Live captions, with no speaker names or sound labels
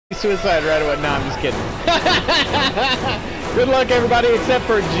suicide right away. No, I'm just kidding. Good luck, everybody, except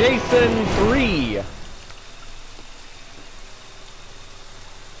for Jason 3.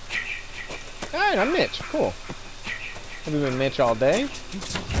 Alright, I'm Mitch. Cool. Have you been Mitch all day?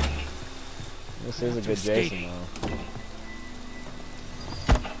 This is a good Jason, though.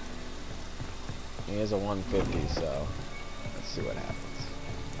 He is a 150, so let's see what happens.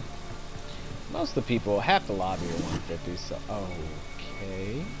 Most of the people, half the lobby are 150, so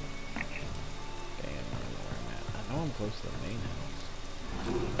okay. Damn, I don't know where I'm at. I know I'm close to the main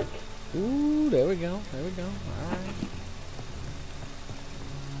house. Ooh, there we go. There we go. Alright.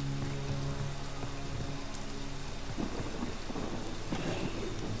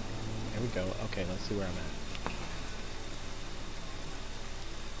 There we go. Okay, let's see where I'm at.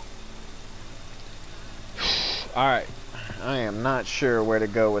 Alright. I am not sure where to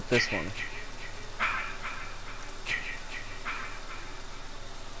go with this one.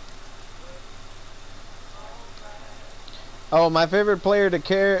 Oh, my favorite player to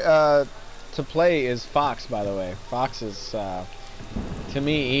play is Fox, by the way. Fox is, to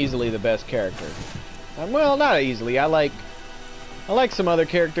me, easily the best character. Well, not easily. I like some other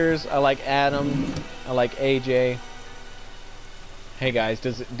characters. I like Adam. I like AJ. Hey guys,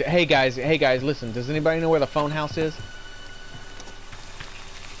 hey guys, listen. Does anybody know where the phone house is?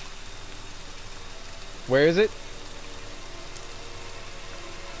 Where is it?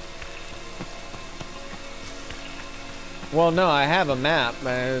 Well, no, I have a map.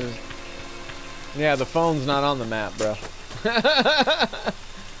 Yeah, the phone's not on the map, bro.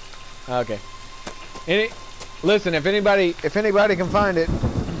 Okay. Listen, if anybody can find it.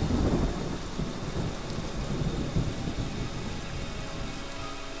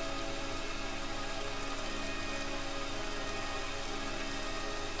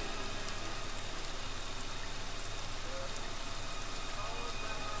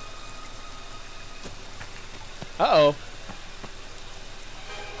 Uh-oh.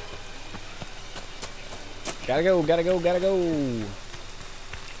 Gotta go, gotta go, gotta go.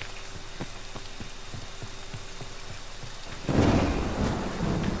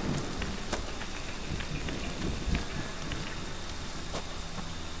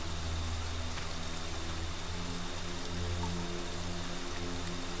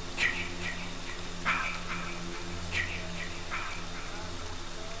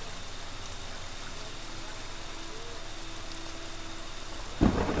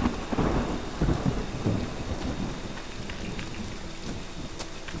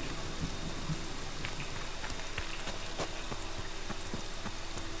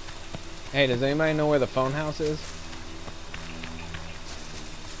 Hey, does anybody know where the phone house is?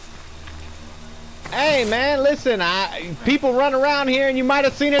 Hey, man, listen, people run around here and you might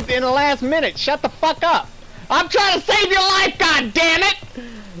have seen it in the last minute. Shut the fuck up. I'm trying to save your life, god damn it!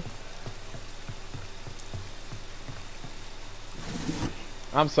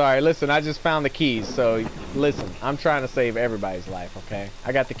 I'm sorry, listen, I just found the keys, so listen, I'm trying to save everybody's life, okay?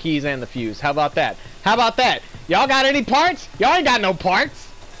 I got the keys and the fuse. How about that? How about that? Y'all got any parts? Y'all ain't got no parts.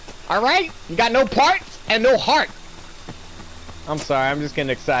 Alright? You got no parts and no heart. I'm sorry, I'm just getting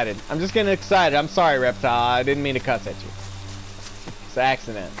excited. I'm just getting excited. I'm sorry, Reptile. I didn't mean to cuss at you. It's an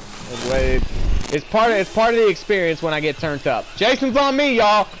accident. It's part of the experience when I get turned up. Jason's on me,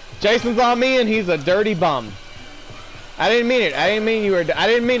 y'all. Jason's on me and he's a dirty bum. I didn't mean it. I didn't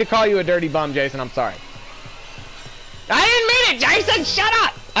mean to call you a dirty bum, Jason. I'm sorry. I didn't mean it, Jason. Shut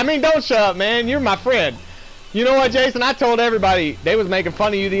up. I mean, don't shut up, man. You're my friend. You know what, Jason? I told everybody, they was making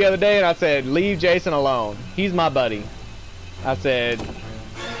fun of you the other day, and I said, leave Jason alone. He's my buddy. I said,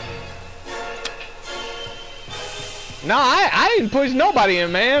 no, I didn't push nobody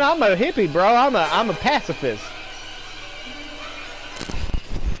in, man. I'm a hippie, bro. I'm a pacifist.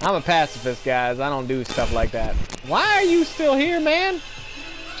 I'm a pacifist, guys. I don't do stuff like that. Why are you still here, man?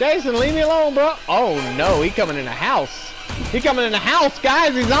 Jason, leave me alone, bro. Oh, no. He coming in the house. He coming in the house,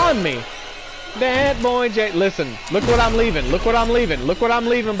 guys. He's on me. That boy, listen, look what I'm leaving. Look what I'm leaving. Look what I'm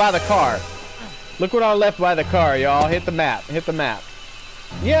leaving by the car. Look what I left by the car, y'all. Hit the map. Hit the map.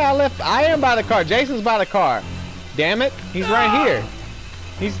 Yeah, I am by the car. Jason's by the car. Damn it. He's right here.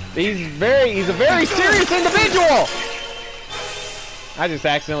 He's a very serious individual. I just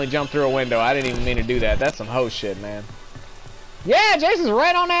accidentally jumped through a window. I didn't even mean to do that. That's some hoe shit, man. Yeah, Jason's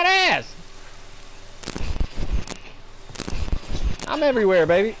right on that ass. I'm everywhere,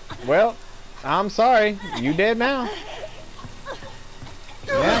 baby. Well, I'm sorry. You dead now.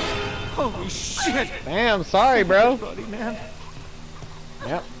 Yeah. Holy shit. Damn, sorry, bro. Buddy, man.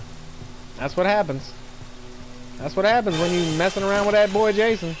 Yep. That's what happens. That's what happens when you messing around with that boy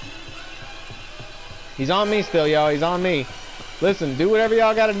Jason. He's on me still, y'all. He's on me. Listen, do whatever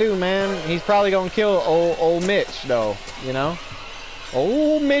y'all gotta do, man. He's probably gonna kill old Mitch, though, you know?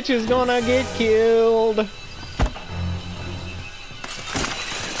 Old Mitch is gonna get killed.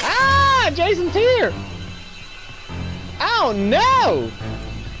 Ah, Jason's here. Oh, no.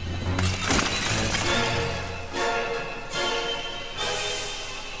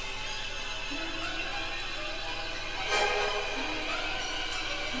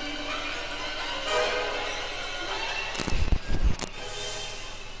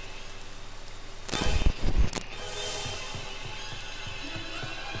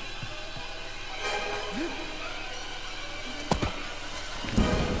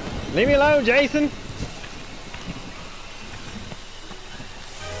 Leave me alone, Jason.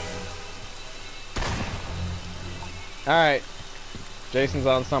 Alright. Jason's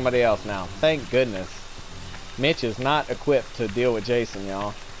on somebody else now. Thank goodness. Mitch is not equipped to deal with Jason,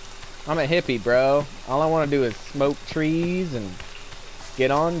 y'all. I'm a hippie, bro. All I want to do is smoke trees and get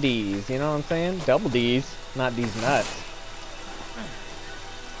on D's. You know what I'm saying? Double D's, not D's nuts.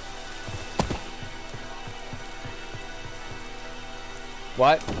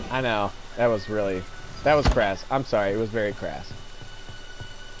 What? I know. That was crass. I'm sorry. It was very crass.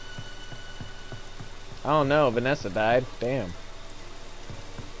 Oh no, Vanessa died. Damn.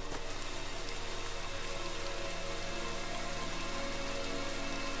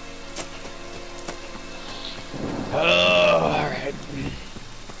 Oh, alright.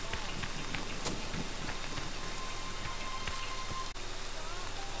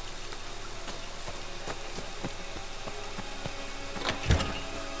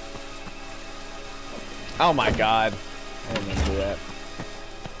 Oh my god. I didn't mean to do that.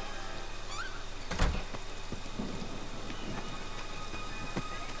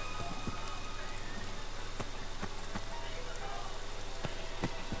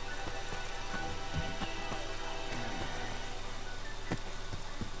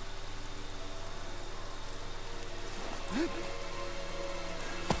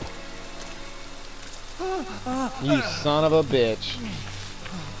 You son of a bitch.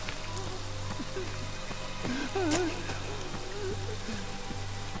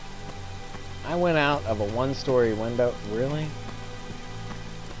 I went out of a one-story window. Really?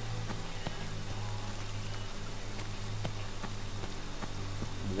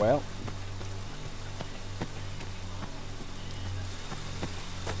 Well.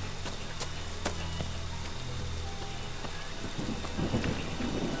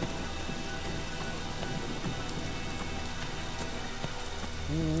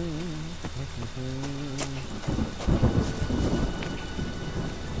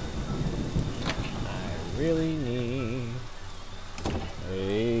 I really need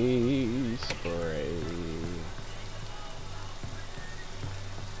a spray.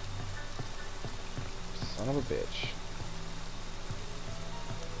 Son of a bitch.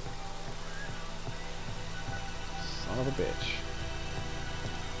 Son of a bitch.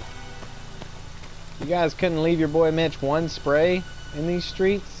 You guys couldn't leave your boy Mitch one spray in these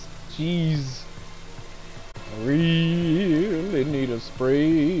streets? Jeez. I really need a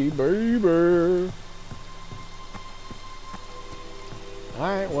spray, baby.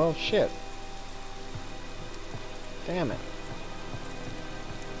 Alright, well, shit. Damn it.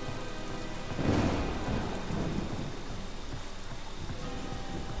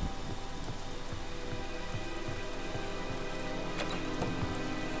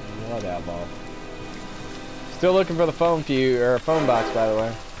 Whatever. Still looking for the phone phone box, by the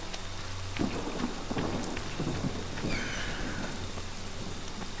way.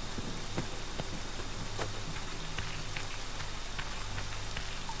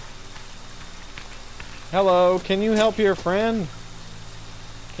 Hello, can you help your friend?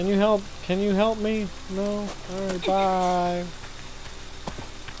 Can you help me? No? Alright, bye.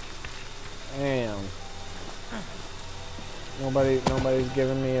 Damn. Nobody's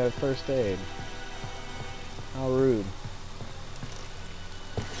giving me a first aid. How rude.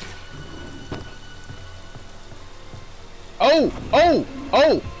 Oh! Oh!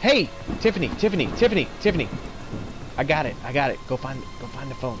 Oh! Hey! Tiffany! I got it. Go find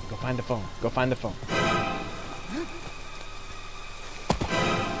the phone. Go find the phone.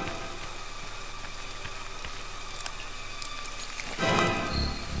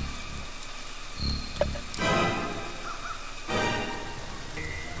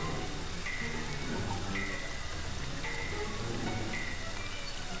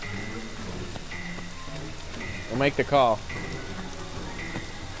 We'll make the call.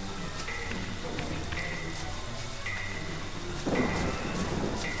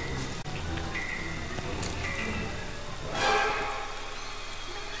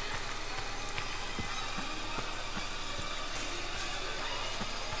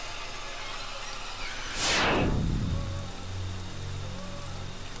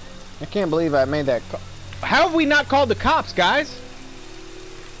 I can't believe I made that call. How have we not called the cops, guys?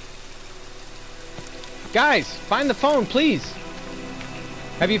 Guys, find the phone, please.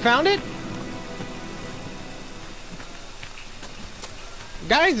 Have you found it?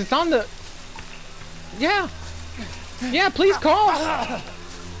 Guys, it's on the... Yeah. Yeah, please call.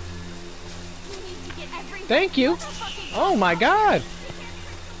 Thank you. Oh my god.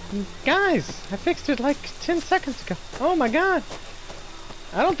 Guys, I fixed it like 10 seconds ago. Oh my god.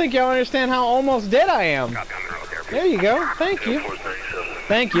 I don't think y'all understand how almost dead I am. There you go. Thank you.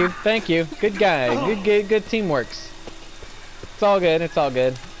 Thank you. Thank you. Good guy. Good teamworks. It's all good. It's all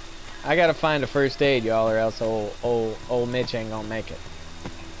good. I gotta find a first aid, y'all, or else old Mitch ain't gonna make it.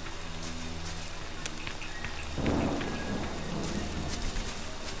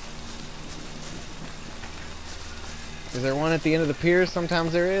 Is there one at the end of the pier?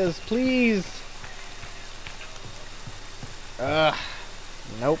 Sometimes there is. Please.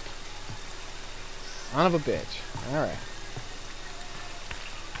 Nope. Son of a bitch. Alright.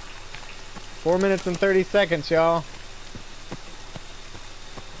 4 minutes and 30 seconds, y'all.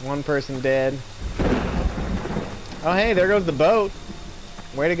 One person dead. Oh, hey, there goes the boat.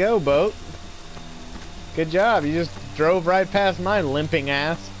 Way to go, boat. Good job. You just drove right past my limping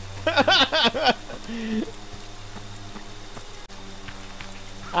ass.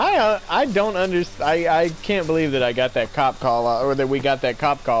 I don't understand. I can't believe that I got that cop call off, or that we got that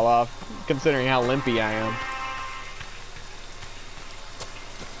cop call off, considering how limpy I am.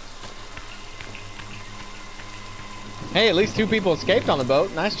 Hey, at least 2 people escaped on the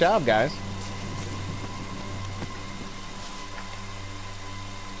boat. Nice job, guys.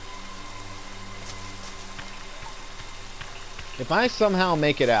 If I somehow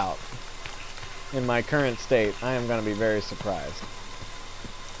make it out in my current state, I am going to be very surprised.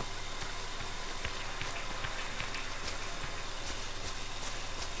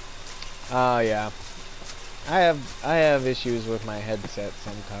 Oh yeah, I have issues with my headset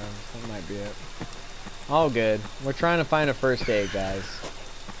sometimes. That might be it. All good. We're trying to find a first aid, guys.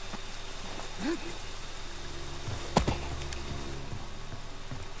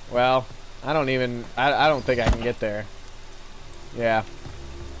 Well, I don't think I can get there. Yeah,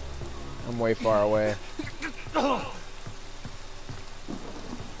 I'm way far away.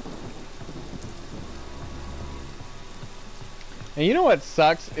 And you know what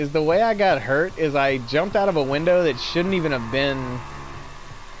sucks is the way I got hurt is I jumped out of a window that shouldn't even have been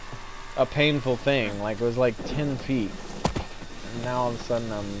a painful thing. Like, it was like 10 feet. And now all of a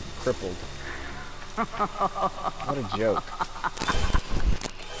sudden I'm crippled. What a joke.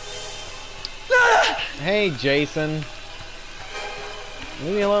 Hey, Jason.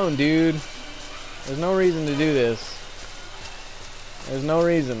 Leave me alone, dude. There's no reason to do this. There's no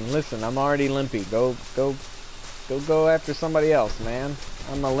reason. Listen, I'm already limpy. Go after somebody else, man.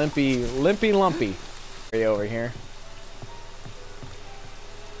 I'm a limpy lumpy over here.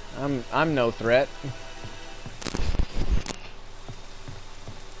 I'm no threat.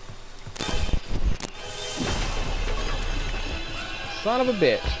 Son of a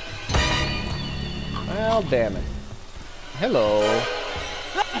bitch. Well, damn it. Hello.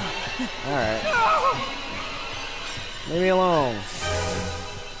 Alright. Leave me alone.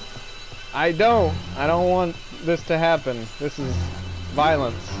 I don't want this to happen. This is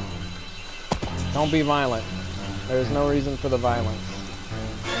violence. Don't be violent. There's no reason for the violence.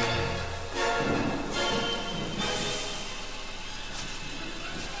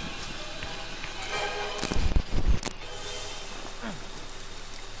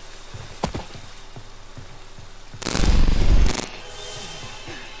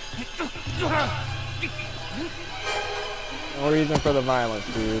 No reason for the violence,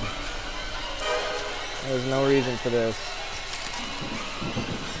 dude. There's no reason for this.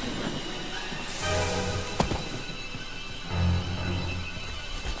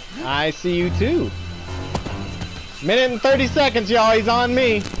 I see you too. Minute and 30 seconds, y'all. He's on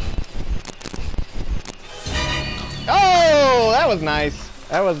me. Oh, that was nice.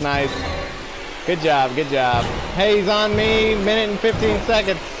 That was nice. Good job, good job. Hey, he's on me. Minute and 15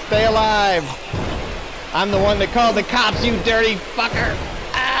 seconds. Stay alive. I'm the one that called the cops, you dirty fucker.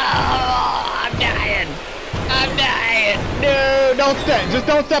 Oh, I'm dying. I'm dying. No, don't step. Just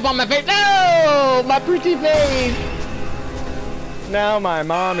don't step on my face. No, my pretty face. Now my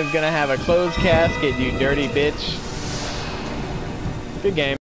mom is gonna have a closed casket, you dirty bitch. Good game.